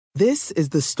This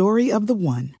is the story of the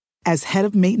one. As head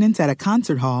of maintenance at a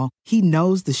concert hall, he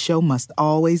knows the show must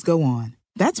always go on.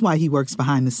 That's why he works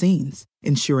behind the scenes,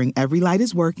 ensuring every light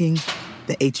is working,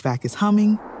 the HVAC is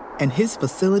humming, and his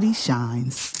facility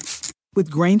shines. With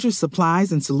Grainger's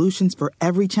supplies and solutions for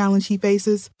every challenge he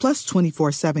faces, plus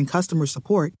 24/7 customer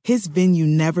support, his venue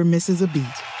never misses a beat.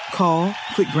 Call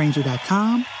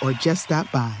quickgrainger.com or just stop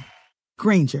by.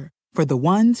 Grainger, for the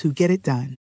ones who get it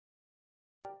done.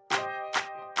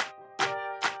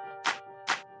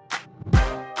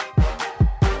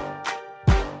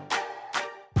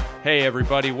 Hey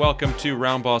everybody, welcome to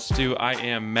Roundball Stew. I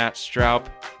am Matt Straub.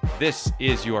 This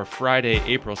is your Friday,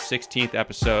 April 16th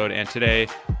episode, and today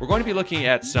we're going to be looking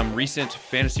at some recent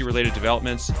fantasy-related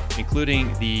developments,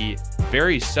 including the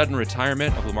very sudden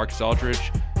retirement of LaMarcus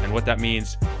Aldridge and what that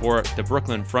means for the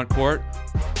Brooklyn front court,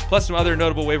 plus some other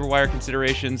notable waiver wire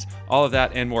considerations. All of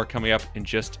that and more coming up in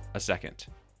just a second.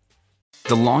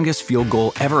 The longest field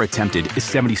goal ever attempted is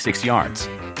 76 yards.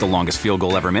 The longest field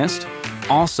goal ever missed?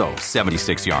 Also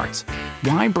 76 yards.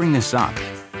 Why bring this up?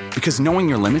 Because knowing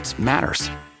your limits matters,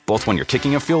 both when you're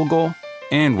kicking a field goal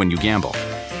and when you gamble.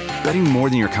 Betting more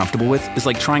than you're comfortable with is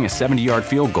like trying a 70-yard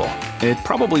field goal. It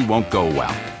probably won't go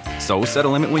well. So set a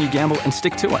limit when you gamble and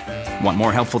stick to it. Want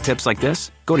more helpful tips like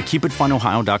this? Go to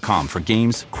keepitfunohio.com for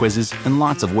games, quizzes, and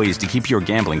lots of ways to keep your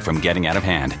gambling from getting out of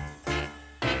hand.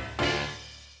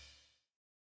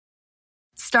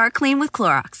 Start clean with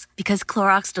Clorox, because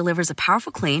Clorox delivers a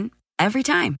powerful clean every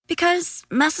time. Because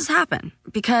messes happen.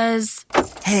 Because...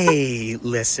 Hey,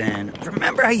 listen.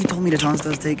 Remember how you told me to toss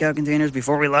those takeout containers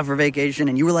before we left for vacation?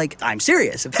 And you were like, I'm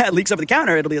serious. If that leaks over the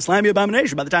counter, it'll be a slimy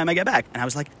abomination by the time I get back. And I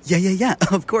was like, yeah,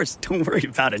 of course. Don't worry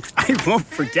about it. I won't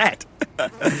forget.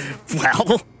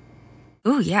 Well...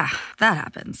 Ooh, yeah, that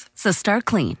happens. So start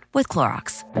clean with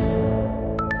Clorox.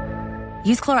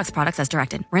 Use Clorox products as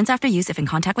directed. Rinse after use if in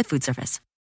contact with food surface.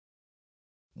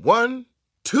 1,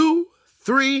 2,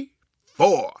 3,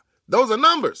 4. Those are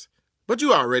numbers. But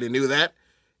you already knew that.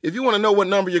 If you want to know what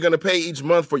number you're going to pay each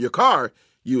month for your car,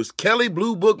 use Kelley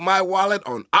Blue Book My Wallet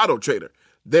on AutoTrader.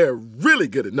 They're really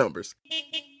good at numbers.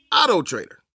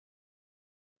 AutoTrader.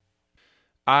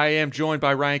 I am joined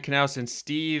by Ryan Knaus and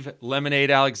Steve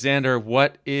Lemonade Alexander.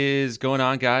 What is going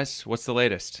on, guys? What's the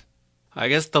latest? I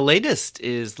guess the latest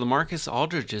is LaMarcus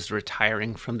Aldridge is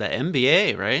retiring from the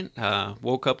NBA, right?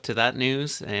 Woke up to that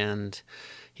news, and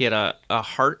he had a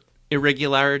heart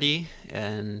irregularity,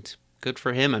 and good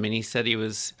for him. I mean, he said he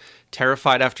was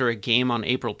terrified after a game on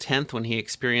April 10th when he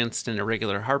experienced an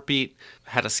irregular heartbeat,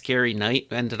 had a scary night,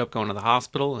 ended up going to the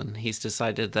hospital, and he's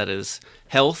decided that his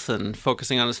health and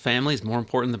focusing on his family is more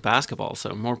important than basketball,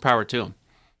 so more power to him.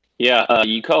 Yeah,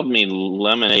 you called me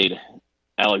Lemonade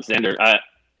Alexander. I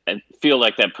feel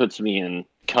like that puts me in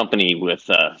company with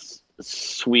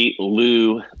Sweet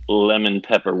Lou Lemon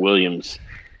Pepper Williams.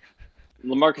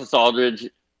 LaMarcus Aldridge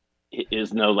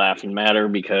is no laughing matter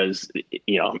because,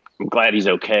 I'm glad he's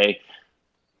okay.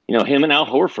 Him and Al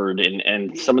Horford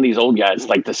and some of these old guys,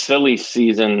 like the silly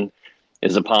season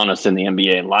is upon us in the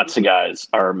NBA, and lots of guys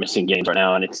are missing games right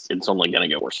now, and it's only going to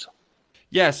get worse.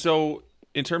 Yeah, so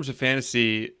in terms of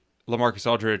fantasy, LaMarcus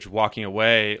Aldridge walking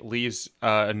away leaves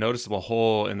a noticeable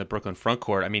hole in the Brooklyn front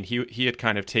court. I mean, he had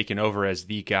kind of taken over as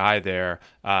the guy there.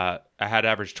 Had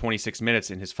averaged 26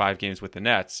 minutes in his 5 games with the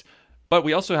Nets. But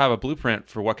we also have a blueprint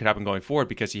for what could happen going forward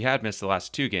because he had missed the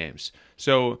last 2 games.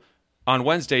 So on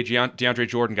Wednesday, DeAndre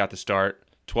Jordan got the start,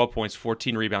 12 points,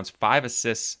 14 rebounds, 5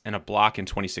 assists, and a block in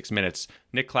 26 minutes.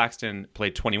 Nick Claxton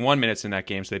played 21 minutes in that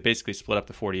game, so they basically split up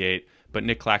the 48, but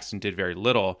Nick Claxton did very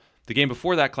little. The game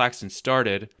before that, Claxton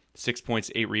started, 6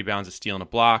 points, 8 rebounds, a steal, and a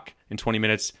block in 20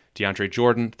 minutes. DeAndre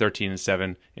Jordan, 13 and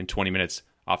 7 in 20 minutes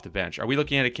off the bench. Are we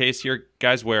looking at a case here,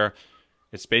 guys, where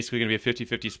it's basically going to be a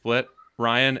 50-50 split,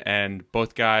 Ryan, and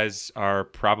both guys are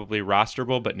probably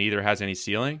rosterable, but neither has any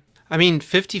ceiling? I mean,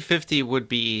 50-50 would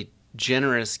be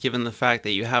generous given the fact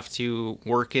that you have to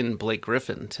work in Blake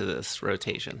Griffin to this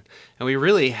rotation. And we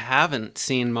really haven't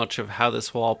seen much of how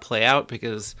this will all play out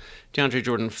because DeAndre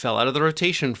Jordan fell out of the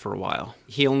rotation for a while.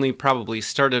 He only probably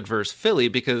started versus Philly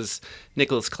because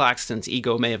Nicholas Claxton's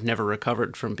ego may have never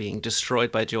recovered from being destroyed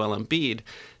by Joel Embiid.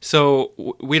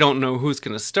 So we don't know who's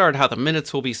going to start, how the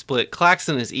minutes will be split.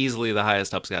 Claxton is easily the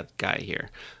highest upside guy here.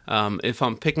 If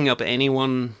I'm picking up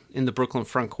anyone in the Brooklyn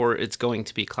front court, it's going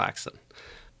to be Claxton.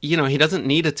 He doesn't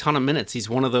need a ton of minutes. He's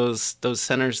one of those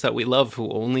centers that we love who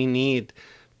only need,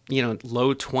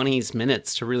 low 20s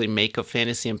minutes to really make a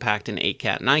fantasy impact in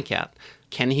 8-cat, 9-cat.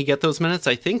 Can he get those minutes?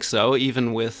 I think so,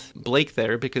 even with Blake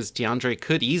there, because DeAndre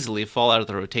could easily fall out of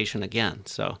the rotation again.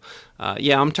 So,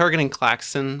 I'm targeting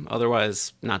Claxton.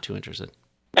 Otherwise, not too interested.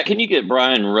 Can you get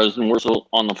Brian Rosenworcel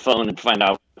on the phone and find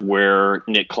out where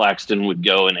Nick Claxton would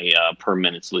go in a per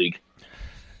minutes league?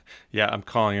 Yeah, I'm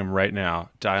calling him right now.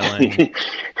 Dialing.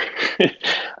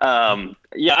 I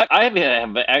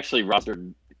have actually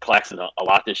rostered Claxton a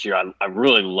lot this year. I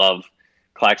really love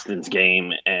Claxton's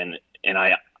game, and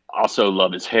I also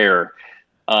love his hair.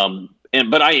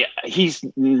 But he's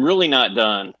really not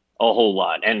done a whole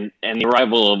lot, and the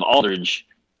arrival of Aldridge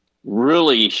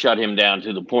really shut him down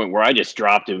to the point where I just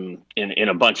dropped him in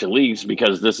a bunch of leagues,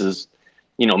 because this is,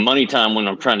 money time when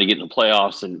I'm trying to get in the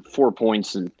playoffs, and 4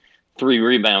 points and 3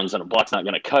 rebounds and a block's not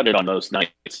going to cut it on those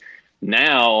nights.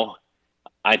 Now,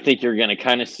 I think you're going to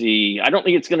kind of see, I don't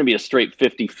think it's going to be a straight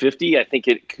 50-50. I think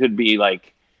it could be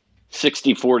like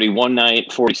 60-40 one night,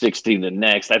 40-60 the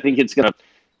next. I think it's going to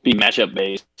be matchup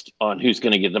based on who's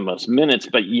going to get the most minutes.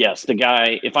 But yes, the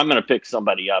guy, if I'm going to pick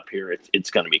somebody up here, it's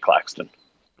going to be Claxton.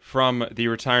 From the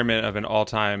retirement of an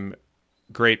all-time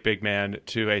great big man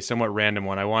to a somewhat random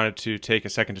one, I wanted to take a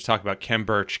second to talk about Khem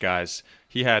Birch, guys.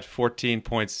 He had 14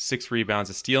 points, 6 rebounds,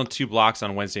 a steal, and 2 blocks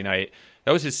on Wednesday night.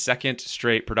 That was his second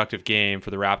straight productive game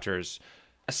for the Raptors.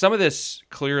 Some of this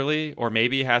clearly, or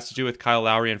maybe, has to do with Kyle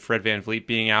Lowry and Fred VanVleet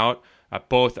being out.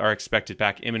 Both are expected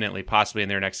back imminently, possibly in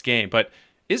their next game. But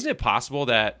isn't it possible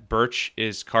that Birch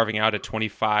is carving out a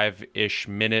 25-ish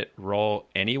minute role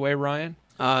anyway, Ryan?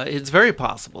 It's very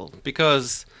possible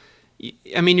because,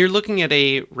 you're looking at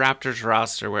a Raptors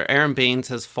roster where Aaron Baines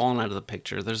has fallen out of the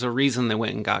picture. There's a reason they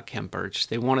went and got Khem Birch.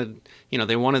 They wanted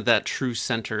that true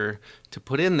center to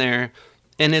put in there.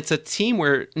 And it's a team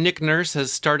where Nick Nurse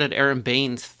has started Aaron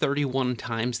Baines 31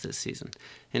 times this season.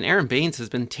 And Aaron Baines has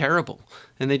been terrible.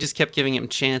 And they just kept giving him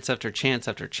chance after chance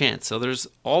after chance. So there's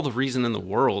all the reason in the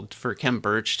world for Khem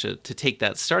Birch to take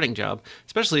that starting job,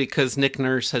 especially because Nick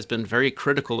Nurse has been very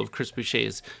critical of Chris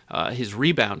Boucher's his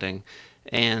rebounding,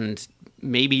 and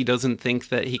maybe doesn't think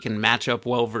that he can match up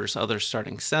well versus other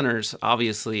starting centers.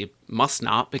 Obviously must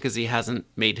not, because he hasn't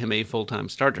made him a full-time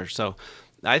starter. So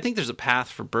I think there's a path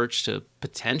for Birch to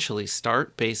potentially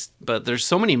start but there's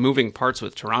so many moving parts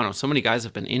with Toronto. So many guys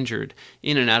have been injured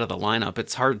in and out of the lineup.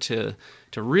 It's hard to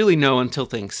really know until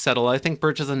things settle. I think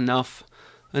Birch has enough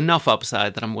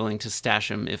upside that I'm willing to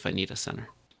stash him if I need a center.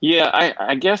 Yeah,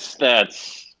 I guess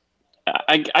that's,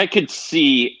 I could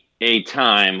see a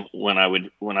time when I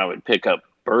would pick up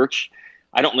Birch.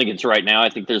 I don't think it's right now. I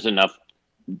think there's enough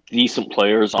decent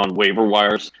players on waiver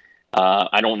wires.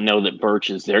 I don't know that Birch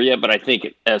is there yet, but I think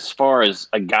as far as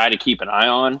a guy to keep an eye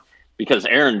on, because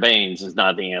Aaron Baines is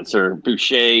not the answer.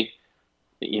 Boucher,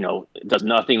 does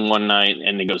nothing one night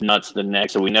and he goes nuts the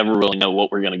next, so we never really know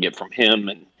what we're going to get from him.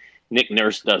 And Nick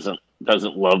Nurse doesn't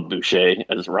love Boucher,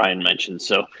 as Ryan mentioned.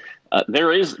 So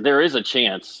there is a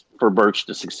chance for Birch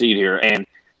to succeed here. And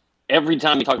every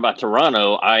time we talk about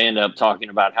Toronto, I end up talking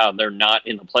about how they're not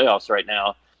in the playoffs right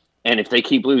now, and if they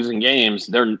keep losing games,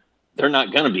 they're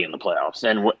not going to be in the playoffs.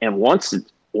 And once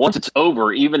it's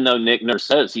over, even though Nick Nurse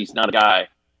says he's not a guy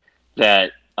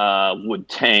that would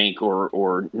tank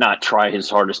or not try his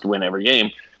hardest to win every game,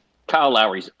 Kyle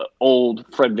Lowry's old.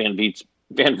 Fred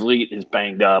VanVleet is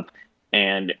banged up.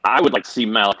 And I would like to see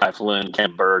Malachi Flynn,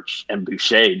 Khem Birch, and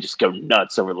Boucher just go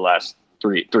nuts over the last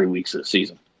three weeks of the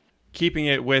season. Keeping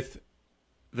it with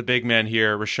the big men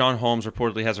here, Richaun Holmes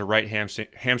reportedly has a right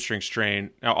hamstring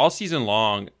strain. Now, all season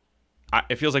long,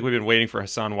 it feels like we've been waiting for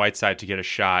Hassan Whiteside to get a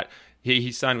shot.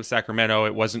 He signed with Sacramento.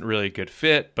 It wasn't really a good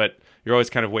fit, but you're always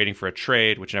kind of waiting for a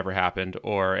trade, which never happened,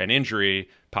 or an injury,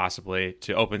 possibly,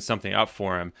 to open something up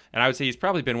for him. And I would say he's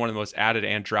probably been one of the most added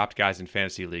and dropped guys in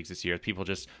fantasy leagues this year. People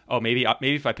just, maybe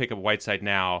if I pick up Whiteside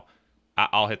now,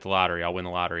 I'll hit the lottery. I'll win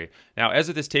the lottery. Now, as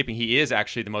of this taping, he is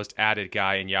actually the most added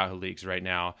guy in Yahoo leagues right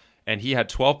now. And he had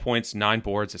 12 points, 9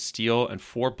 boards, a steal, and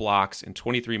 4 blocks in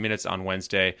 23 minutes on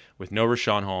Wednesday with no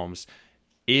Richaun Holmes.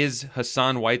 Is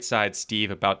Hassan Whiteside,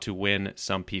 Steve, about to win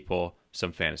some people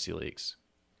some fantasy leagues?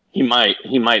 He might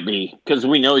be, because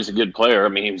we know he's a good player. I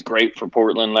mean, he was great for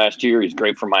Portland last year. He's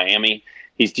great for Miami.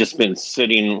 He's just been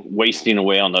wasting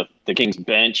away on the Kings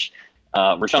bench.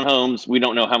 Richaun Holmes, we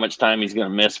don't know how much time he's going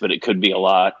to miss, but it could be a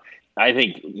lot. I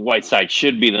think Whiteside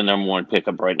should be the number one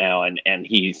pickup right now, and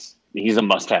he's a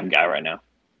must-have guy right now.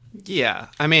 Yeah,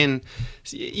 I mean,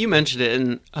 you mentioned it,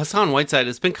 and Hassan Whiteside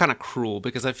has been kind of cruel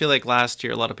because I feel like last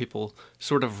year a lot of people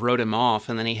sort of wrote him off,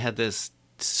 and then he had this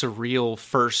surreal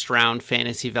first-round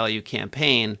fantasy value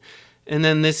campaign. And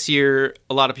then this year,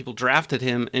 a lot of people drafted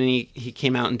him, and he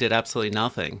came out and did absolutely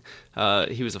nothing.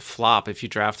 He was a flop. If you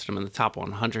drafted him in the top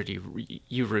 100,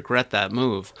 you regret that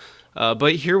move.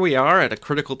 But here we are at a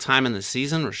critical time in the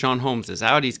season. Richaun Holmes is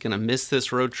out. He's going to miss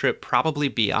this road trip, probably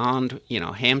beyond.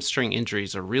 Hamstring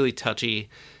injuries are really touchy.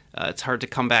 It's hard to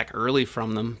come back early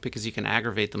from them because you can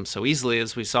aggravate them so easily,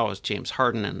 as we saw with James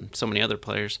Harden and so many other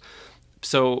players.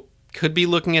 So could be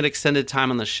looking at extended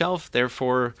time on the shelf.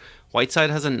 Therefore, Whiteside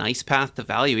has a nice path to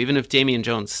value. Even if Damian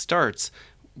Jones starts,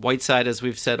 Whiteside, as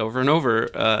we've said over and over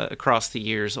across the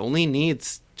years, only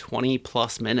needs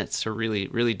 20-plus minutes to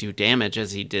really do damage,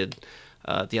 as he did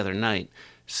the other night.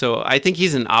 So I think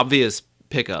he's an obvious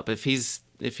pickup. If he's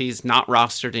not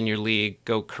rostered in your league,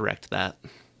 go correct that.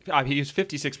 He was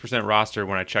 56% rostered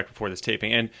when I checked before this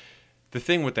taping. And the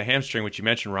thing with the hamstring, which you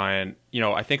mentioned, Ryan,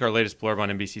 I think our latest blurb on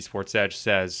NBC Sports Edge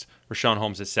says Richaun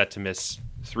Holmes is set to miss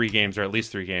 3 games, or at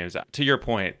least 3 games. To your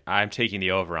point, I'm taking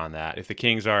the over on that. If the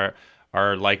Kings are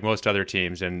like most other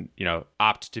teams and,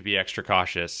 opt to be extra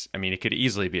cautious, I mean, it could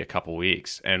easily be a couple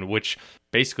weeks, and which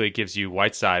basically gives you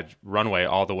Whiteside runway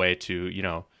all the way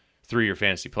to, through your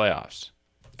fantasy playoffs.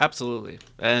 Absolutely.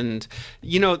 And,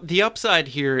 the upside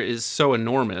here is so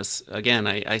enormous. Again,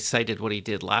 I cited what he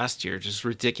did last year, just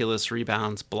ridiculous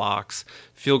rebounds, blocks,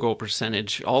 field goal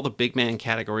percentage, all the big man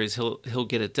categories, he'll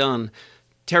get it done.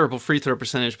 Terrible free throw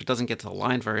percentage, but doesn't get to the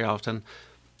line very often.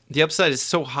 The upside is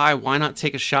so high, why not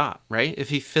take a shot, right? If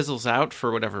he fizzles out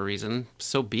for whatever reason,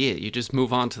 so be it. You just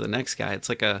move on to the next guy.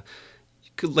 It's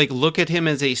look at him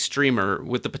as a streamer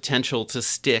with the potential to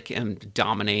stick and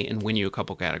dominate and win you a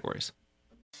couple categories.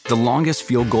 The longest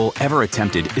field goal ever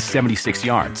attempted is 76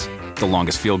 yards. The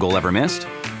longest field goal ever missed?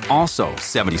 Also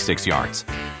 76 yards.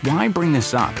 Why bring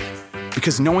this up?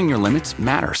 Because knowing your limits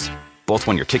matters, both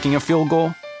when you're kicking a field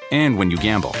goal and when you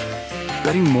gamble.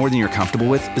 Betting more than you're comfortable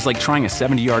with is like trying a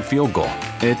 70-yard field goal.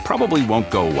 It probably won't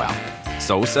go well.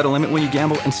 So set a limit when you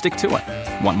gamble and stick to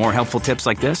it. Want more helpful tips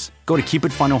like this? Go to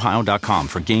keepitfunohio.com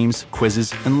for games,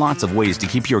 quizzes, and lots of ways to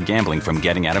keep your gambling from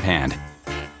getting out of hand.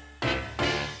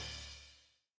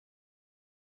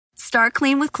 Start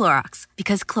clean with Clorox,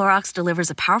 because Clorox delivers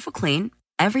a powerful clean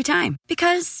every time.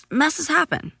 Because messes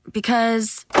happen.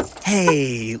 Because...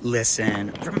 Hey,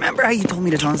 listen. Remember how you told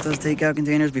me to toss those takeout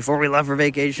containers before we left for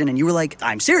vacation? And you were like,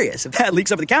 I'm serious. If that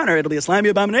leaks over the counter, it'll be a slimy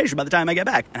abomination by the time I get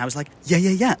back. And I was like,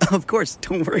 yeah, of course.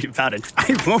 Don't worry about it.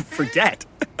 I won't forget.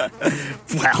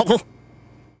 Well...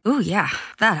 Ooh, yeah,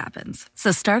 that happens.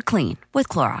 So start clean with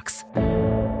Clorox.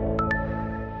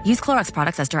 Use Clorox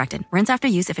products as directed. Rinse after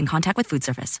use if in contact with food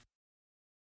surface.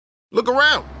 Look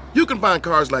around. You can find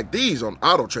cars like these on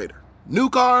AutoTrader. New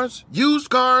cars, used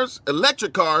cars,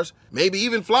 electric cars, maybe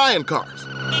even flying cars.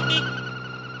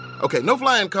 Okay, no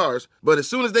flying cars, but as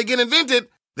soon as they get invented,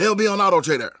 they'll be on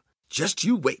AutoTrader. Just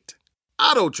you wait.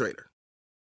 AutoTrader.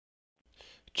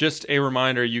 Just a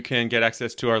reminder, you can get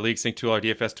access to our League Sync tool, our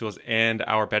DFS tools, and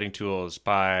our betting tools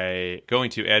by going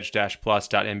to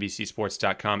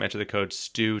edge-plus.nbcsports.com. Enter the code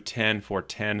STU10 for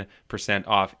 10%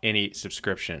 off any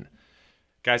subscription.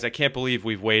 Guys, I can't believe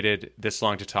we've waited this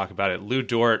long to talk about it. Lou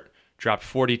Dort dropped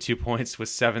 42 points with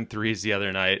 7 threes the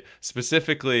other night.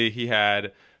 Specifically, he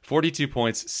had 42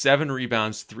 points, 7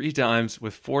 rebounds, 3 dimes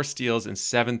with 4 steals and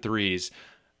 7 threes.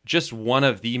 Just one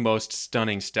of the most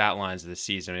stunning stat lines of the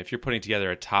season. I mean, if you're putting together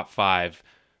a top 5,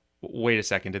 wait a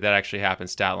second, did that actually happen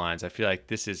stat lines? I feel like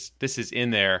this is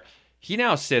in there. He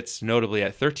now sits notably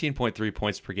at 13.3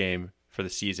 points per game for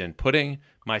the season, putting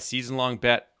my season-long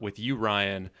bet with you,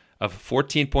 Ryan, of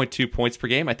 14.2 points per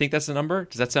game. I think that's the number.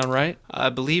 Does that sound right? I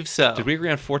believe so. Did we agree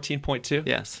on 14.2?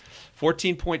 Yes.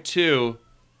 14.2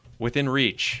 within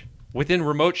reach, within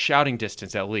remote shouting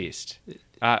distance at least.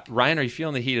 Ryan, are you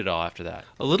feeling the heat at all after that?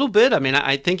 A little bit. I mean,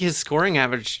 I think his scoring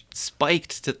average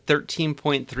spiked to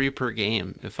 13.3 per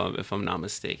game, if I'm not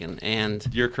mistaken. And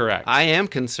you're correct. I am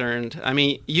concerned. I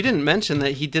mean, you didn't mention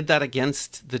that he did that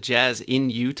against the Jazz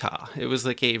in Utah. It was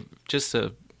like just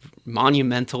a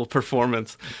monumental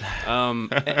performance.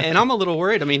 And I'm a little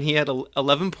worried. I mean, he had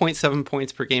 11.7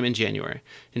 points per game in January.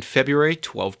 In February,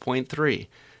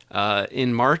 12.3.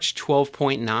 In March,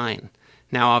 12.9.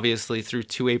 Now, obviously, through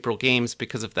 2 April games,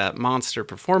 because of that monster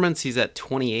performance, he's at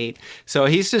 28. So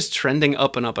he's just trending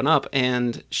up and up and up.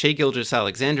 And Shai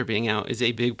Gilgeous-Alexander being out is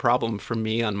a big problem for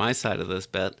me on my side of this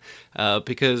bet.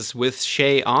 Because with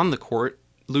Shai on the court,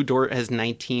 Lou Dort has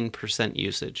 19%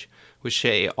 usage. With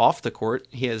Shai off the court,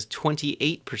 he has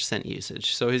 28%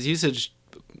 usage. So his usage,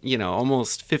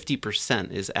 almost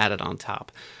 50% is added on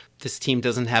top. This team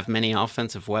doesn't have many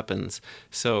offensive weapons,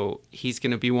 so he's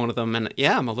going to be one of them. And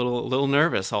yeah, I'm a little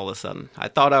nervous all of a sudden. I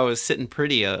thought I was sitting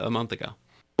pretty a month ago.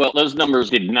 Well, those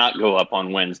numbers did not go up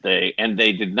on Wednesday, and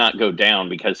they did not go down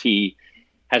because he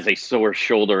has a sore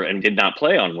shoulder and did not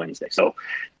play on Wednesday. So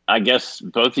I guess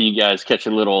both of you guys catch a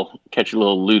little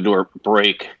Lou Dort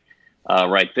break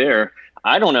right there.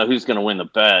 I don't know who's going to win the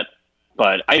bet,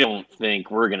 but I don't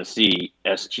think we're going to see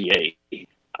SGA.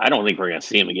 I don't think we're going to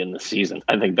see him again this season.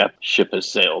 I think that ship has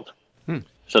sailed.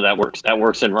 So that works. That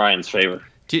works in Ryan's favor.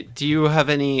 Do you have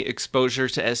any exposure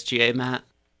to SGA, Matt?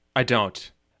 I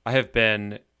don't. I have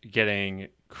been getting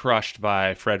crushed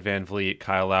by Fred VanVleet,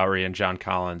 Kyle Lowry, and John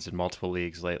Collins in multiple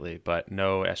leagues lately, but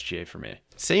no SGA for me.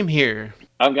 Same here.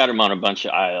 I've got him on a bunch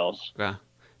of ILs. Yeah.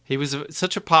 He was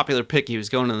such a popular pick. He was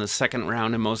going in the second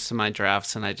round in most of my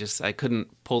drafts, and I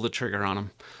couldn't pull the trigger on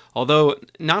him. Although,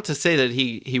 not to say that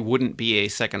he wouldn't be a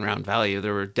second round value.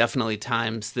 There were definitely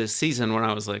times this season when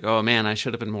I was like, oh man, I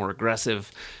should have been more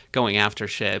aggressive going after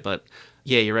Shea. But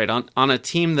yeah, you're right. On a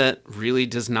team that really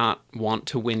does not want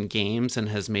to win games and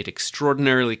has made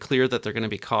extraordinarily clear that they're going to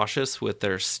be cautious with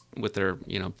their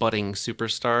budding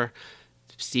superstar,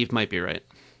 Steve might be right.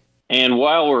 And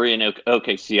while we're in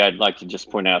OKC, I'd like to just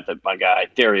point out that my guy,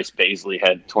 Darius Baisley,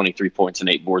 had 23 points and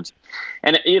 8 boards.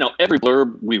 And, every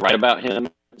blurb we write about him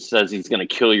says he's going to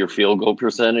kill your field goal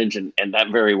percentage, and that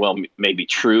very well may be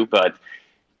true, but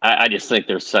I just think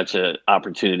there's such an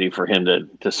opportunity for him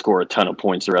to score a ton of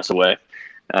points the rest of the way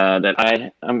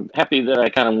that I'm happy that I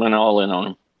kind of went all in on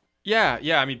him.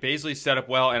 Yeah. I mean, Baisley set up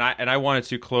well, and I wanted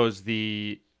to close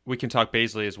we can talk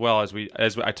Baisley as well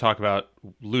as I talk about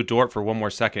Lou Dort for one more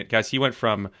second. Guys, he went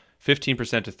from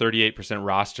 15% to 38%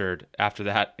 rostered after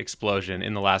that explosion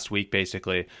in the last week,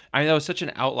 basically. I mean, that was such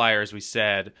an outlier, as we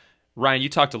said. Ryan, you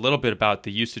talked a little bit about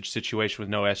the usage situation with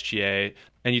no SGA,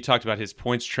 and you talked about his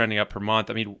points trending up per month.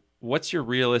 I mean, what's your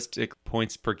realistic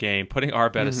points per game? Putting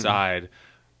our bet aside,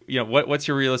 what's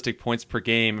your realistic points per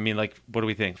game? I mean, like, what do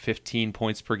we think? 15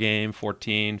 points per game,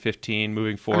 14, 15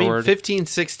 moving forward? I mean, 15,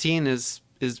 16 is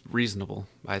reasonable,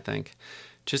 I think.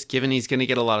 Just given he's going to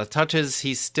get a lot of touches,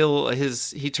 he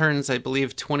turns, I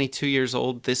believe, 22 years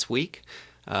old this week.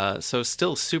 So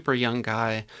still super young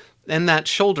guy. And that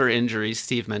shoulder injury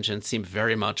Steve mentioned seemed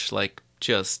very much like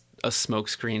just a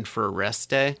smokescreen for a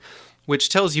rest day, which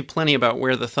tells you plenty about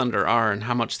where the Thunder are and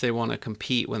how much they want to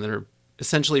compete when they're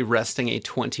essentially resting a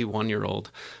 21-year-old.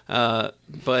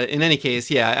 But in any case,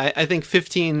 yeah, I think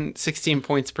 15, 16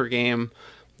 points per game.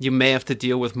 You may have to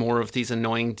deal with more of these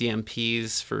annoying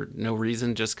DMPs for no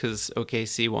reason, just because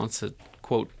OKC wants to,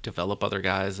 quote, develop other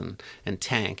guys and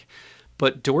tank.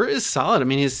 But Dort is solid. I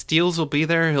mean, his steals will be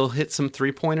there. He'll hit some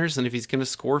three-pointers, and if he's going to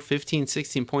score 15,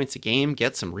 16 points a game,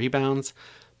 get some rebounds,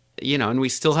 and we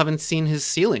still haven't seen his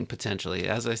ceiling potentially.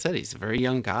 As I said, he's a very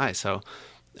young guy, so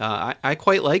I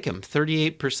quite like him.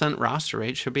 38% roster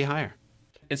rate should be higher.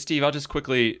 And Steve, I'll just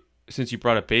quickly, since you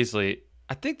brought up Baisley,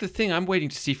 I think the thing I'm waiting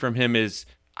to see from him is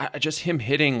just him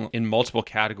hitting in multiple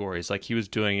categories like he was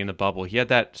doing in the bubble. He had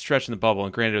that stretch in the bubble,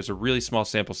 and granted, it was a really small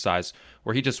sample size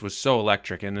where he just was so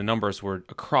electric, and the numbers were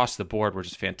across the board were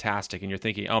just fantastic. And you're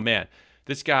thinking, oh man,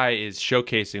 this guy is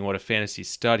showcasing what a fantasy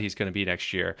stud he's going to be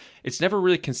next year. It's never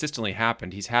really consistently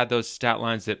happened. He's had those stat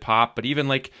lines that pop, but even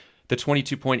like the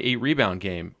 22.8 rebound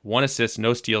game, 1 assist,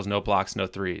 no steals, no blocks, no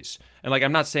threes. And like,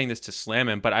 I'm not saying this to slam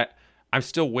him, but I'm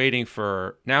still waiting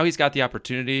for, now he's got the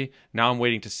opportunity. Now I'm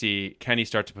waiting to see, can he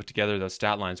start to put together those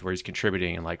stat lines where he's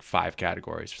contributing in like 5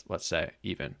 categories, let's say,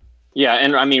 even. Yeah,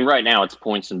 and I mean, right now it's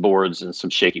points and boards and some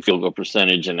shaky field goal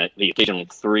percentage and the occasional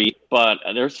 3, but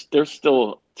there's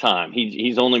still time.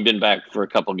 He's only been back for a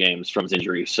couple games from his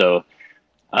injury, so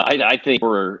I think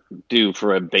we're due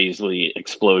for a Baisley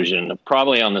explosion,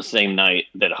 probably on the same night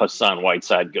that Hassan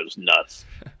Whiteside goes nuts.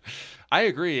 I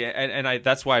agree, and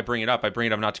that's why I bring it up. I bring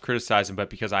it up not to criticize him, but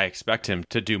because I expect him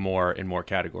to do more in more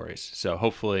categories. So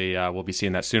hopefully we'll be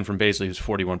seeing that soon from Baisley, who's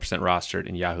 41% rostered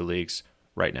in Yahoo leagues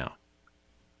right now.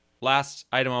 Last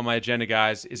item on my agenda,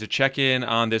 guys, is a check-in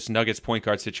on this Nuggets point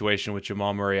guard situation with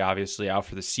Jamal Murray obviously out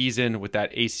for the season with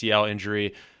that ACL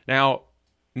injury. Now,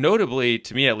 notably,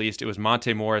 to me at least, it was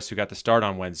Monte Morris who got the start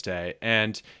on Wednesday,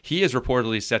 and he is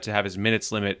reportedly set to have his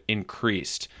minutes limit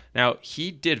increased. Now, he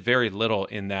did very little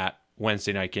in that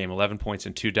Wednesday night game, 11 points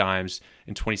and 2 dimes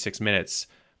in 26 minutes.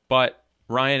 But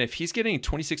Ryan, if he's getting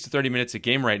 26 to 30 minutes a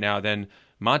game right now, then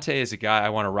Monte is a guy I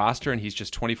want to roster, and he's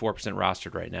just 24%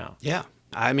 rostered right now. Yeah,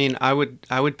 I mean, I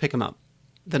would pick him up.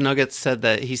 The Nuggets said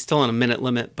that he's still on a minute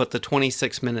limit, but the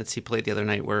 26 minutes he played the other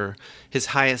night were his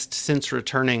highest since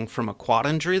returning from a quad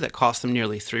injury that cost him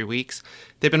nearly 3 weeks.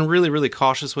 They've been really, really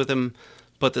cautious with him,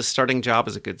 but the starting job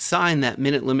is a good sign. That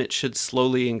minute limit should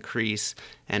slowly increase.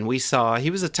 And we saw he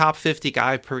was a top 50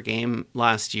 guy per game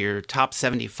last year, top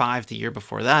 75 the year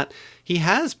before that. He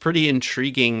has pretty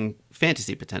intriguing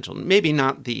fantasy potential. Maybe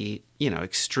not the,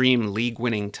 extreme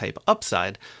league-winning type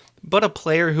upside, but a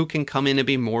player who can come in and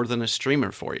be more than a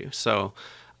streamer for you. So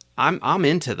I'm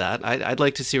into that. I'd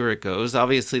like to see where it goes.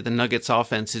 Obviously, the Nuggets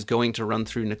offense is going to run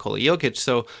through Nikola Jokic,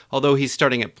 so although he's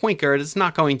starting at point guard, it's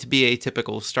not going to be a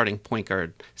typical starting point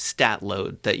guard stat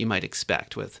load that you might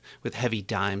expect with heavy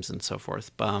dimes and so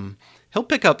forth. He'll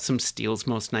pick up some steals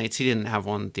most nights. He didn't have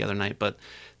one the other night, but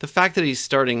the fact that he's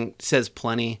starting says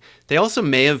plenty. They also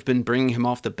may have been bringing him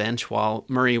off the bench while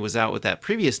Murray was out with that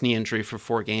previous knee injury for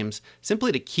 4 games,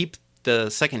 simply to keep the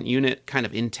second unit kind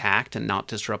of intact and not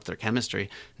disrupt their chemistry.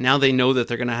 Now they know that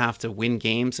they're going to have to win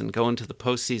games and go into the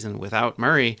postseason without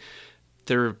Murray.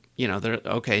 They're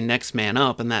okay, next man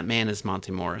up, and that man is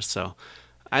Monte Morris. So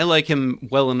I like him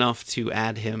well enough to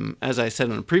add him. As I said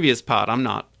in a previous pod, I'm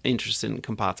not interested in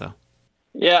Campazzo.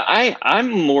 Yeah, I'm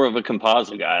more of a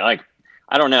Campazzo guy. Like,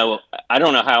 I don't know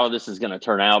how this is going to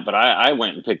turn out, but I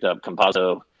went and picked up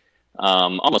Campazzo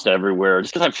almost everywhere,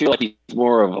 just because I feel like he's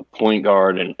more of a point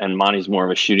guard and Monty's more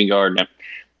of a shooting guard. And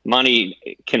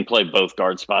Monty can play both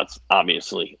guard spots,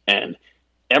 obviously, and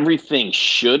everything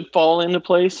should fall into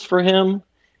place for him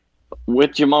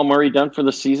with Jamal Murray done for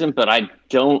the season. But I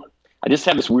just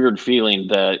have this weird feeling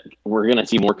that we're going to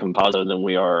see more Campazzo than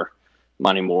we are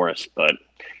Monty Morris. But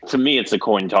to me, it's a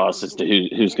coin toss as to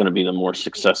who's going to be the more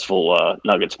successful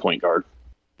Nuggets point guard.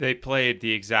 They played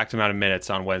the exact amount of minutes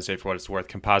on Wednesday for what it's worth.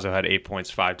 Campazzo had 8 points,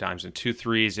 5 times, and 2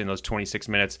 threes in those 26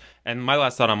 minutes. And my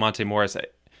last thought on Monte Morris,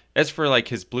 as for like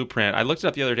his blueprint, I looked it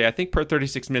up the other day. I think per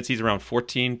 36 minutes, he's around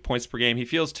 14 points per game. He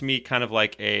feels to me kind of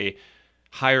like a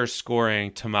higher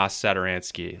scoring Tomas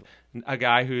Satoransky, a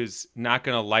guy who's not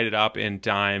going to light it up in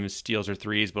dimes, steals, or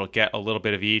threes, but will get a little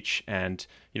bit of each and,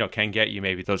 can get you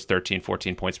maybe those 13,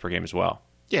 14 points per game as well.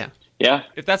 Yeah. Yeah.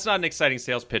 If that's not an exciting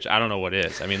sales pitch, I don't know what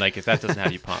is. I mean, like, if that doesn't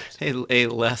have you pumped. a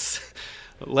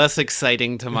less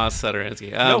exciting Tomas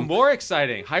Satoransky. No, more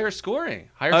exciting. Higher scoring.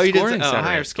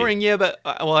 Higher scoring. Yeah, but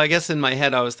I guess in my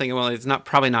head I was thinking, well, he's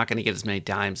probably not going to get as many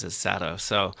dimes as Sato.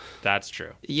 So that's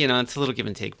true. It's a little give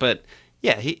and take. But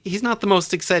yeah, he's not the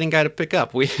most exciting guy to pick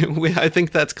up. I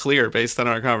think that's clear based on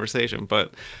our conversation.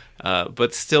 But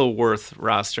still worth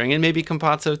rostering, and maybe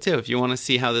Campazzo too if you want to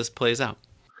see how this plays out.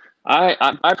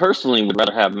 I personally would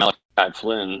rather have Malachi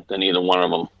Flynn than either one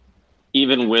of them,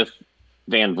 even with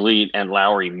Van Vliet and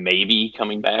Lowry maybe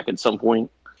coming back at some point.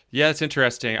 Yeah, it's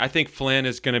interesting. I think Flynn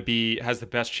is going to has the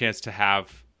best chance to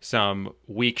have some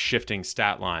weak shifting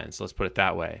stat lines. Let's put it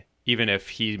that way, even if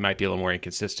he might be a little more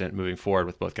inconsistent moving forward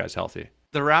with both guys healthy.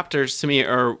 The Raptors, to me,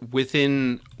 are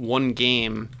within one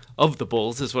game of the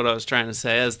Bulls, is what I was trying to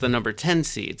say, as the number 10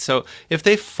 seed. So if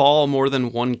they fall more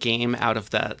than one game out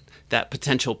of that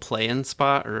potential play-in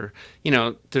spot, or,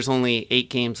 there's only 8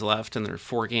 games left and they're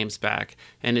 4 games back,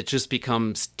 and it just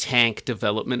becomes tank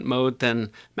development mode,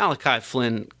 then Malachi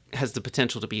Flynn has the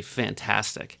potential to be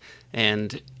fantastic.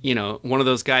 And, one of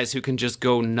those guys who can just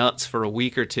go nuts for a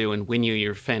week or two and win you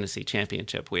your fantasy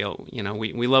championship. We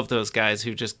love those guys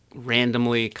who just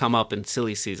randomly come up in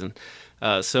silly season.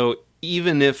 So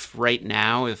even if right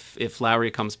now, if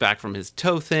Lowry comes back from his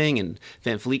toe thing and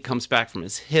Van Vliet comes back from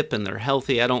his hip and they're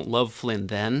healthy, I don't love Flynn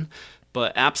then.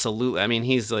 But absolutely, I mean,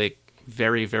 he's like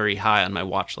very, very high on my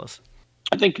watch list.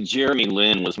 I think Jeremy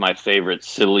Lin was my favorite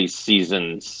silly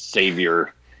season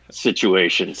savior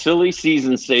situation.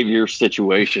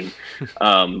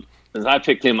 As I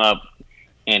picked him up,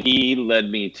 and he led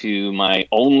me to my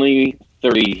only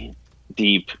 30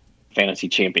 deep fantasy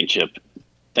championship.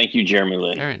 Thank you, Jeremy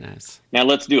Lin. Very nice. Now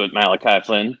let's do it, Malachi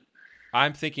Flynn.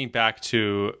 I'm thinking back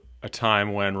to a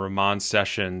time when Ramon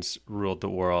Sessions ruled the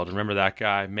world. Remember that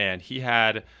guy? Man, he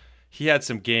had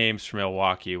some games for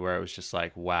Milwaukee where it was just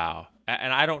like, wow.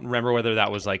 And I don't remember whether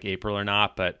that was like April or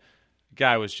not, but the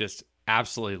guy was just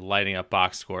absolutely lighting up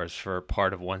box scores for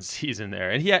part of one season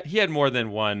there. And he had more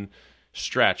than one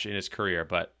stretch in his career,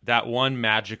 but that one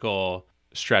magical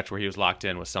stretch where he was locked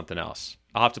in was something else.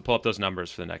 I'll have to pull up those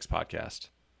numbers for the next podcast.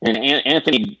 And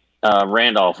Anthony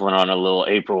Randolph went on a little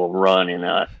April run in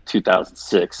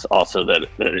 2006 also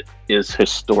that is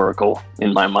historical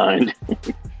in my mind.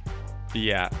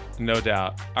 Yeah, no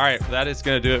doubt. All right, that is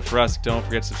going to do it for us. Don't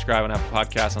forget to subscribe on Apple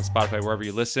Podcasts, on Spotify, wherever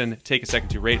you listen. Take a second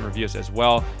to rate and review us as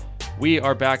well. We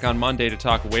are back on Monday to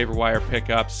talk waiver wire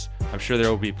pickups. I'm sure there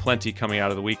will be plenty coming out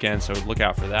of the weekend, so look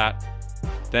out for that.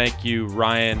 Thank you,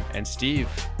 Ryan and Steve.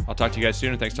 I'll talk to you guys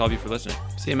soon, and thanks to all of you for listening.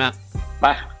 See you, Matt.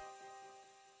 Bye.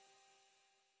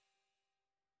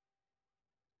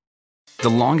 The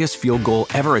longest field goal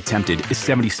ever attempted is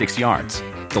 76 yards.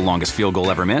 The longest field goal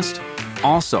ever missed?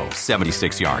 Also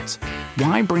 76 yards.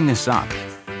 Why bring this up?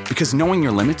 Because knowing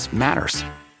your limits matters,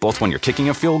 both when you're kicking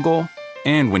a field goal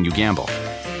and when you gamble.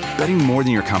 Betting more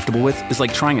than you're comfortable with is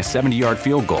like trying a 70-yard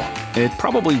field goal. It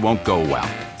probably won't go well.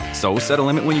 So set a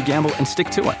limit when you gamble and stick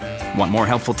to it. Want more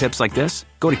helpful tips like this?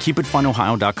 Go to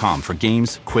keepitfunohio.com for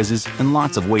games, quizzes, and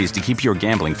lots of ways to keep your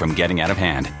gambling from getting out of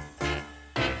hand.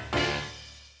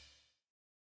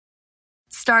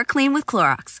 Start clean with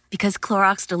Clorox, because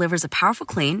Clorox delivers a powerful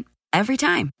clean every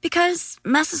time. Because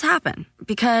messes happen.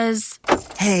 Because...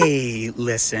 Hey,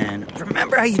 listen.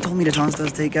 Remember how you told me to toss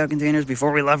those takeout containers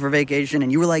before we left for vacation?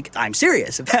 And you were like, I'm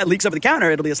serious. If that leaks over the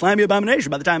counter, it'll be a slimy abomination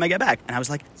by the time I get back. And I was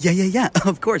like, yeah,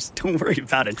 of course. Don't worry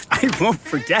about it. I won't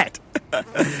forget.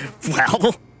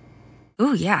 Well...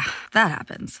 Ooh, yeah, that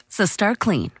happens. So start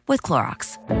clean with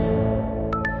Clorox.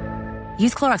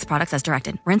 Use Clorox products as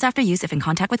directed. Rinse after use if in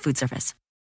contact with food surface.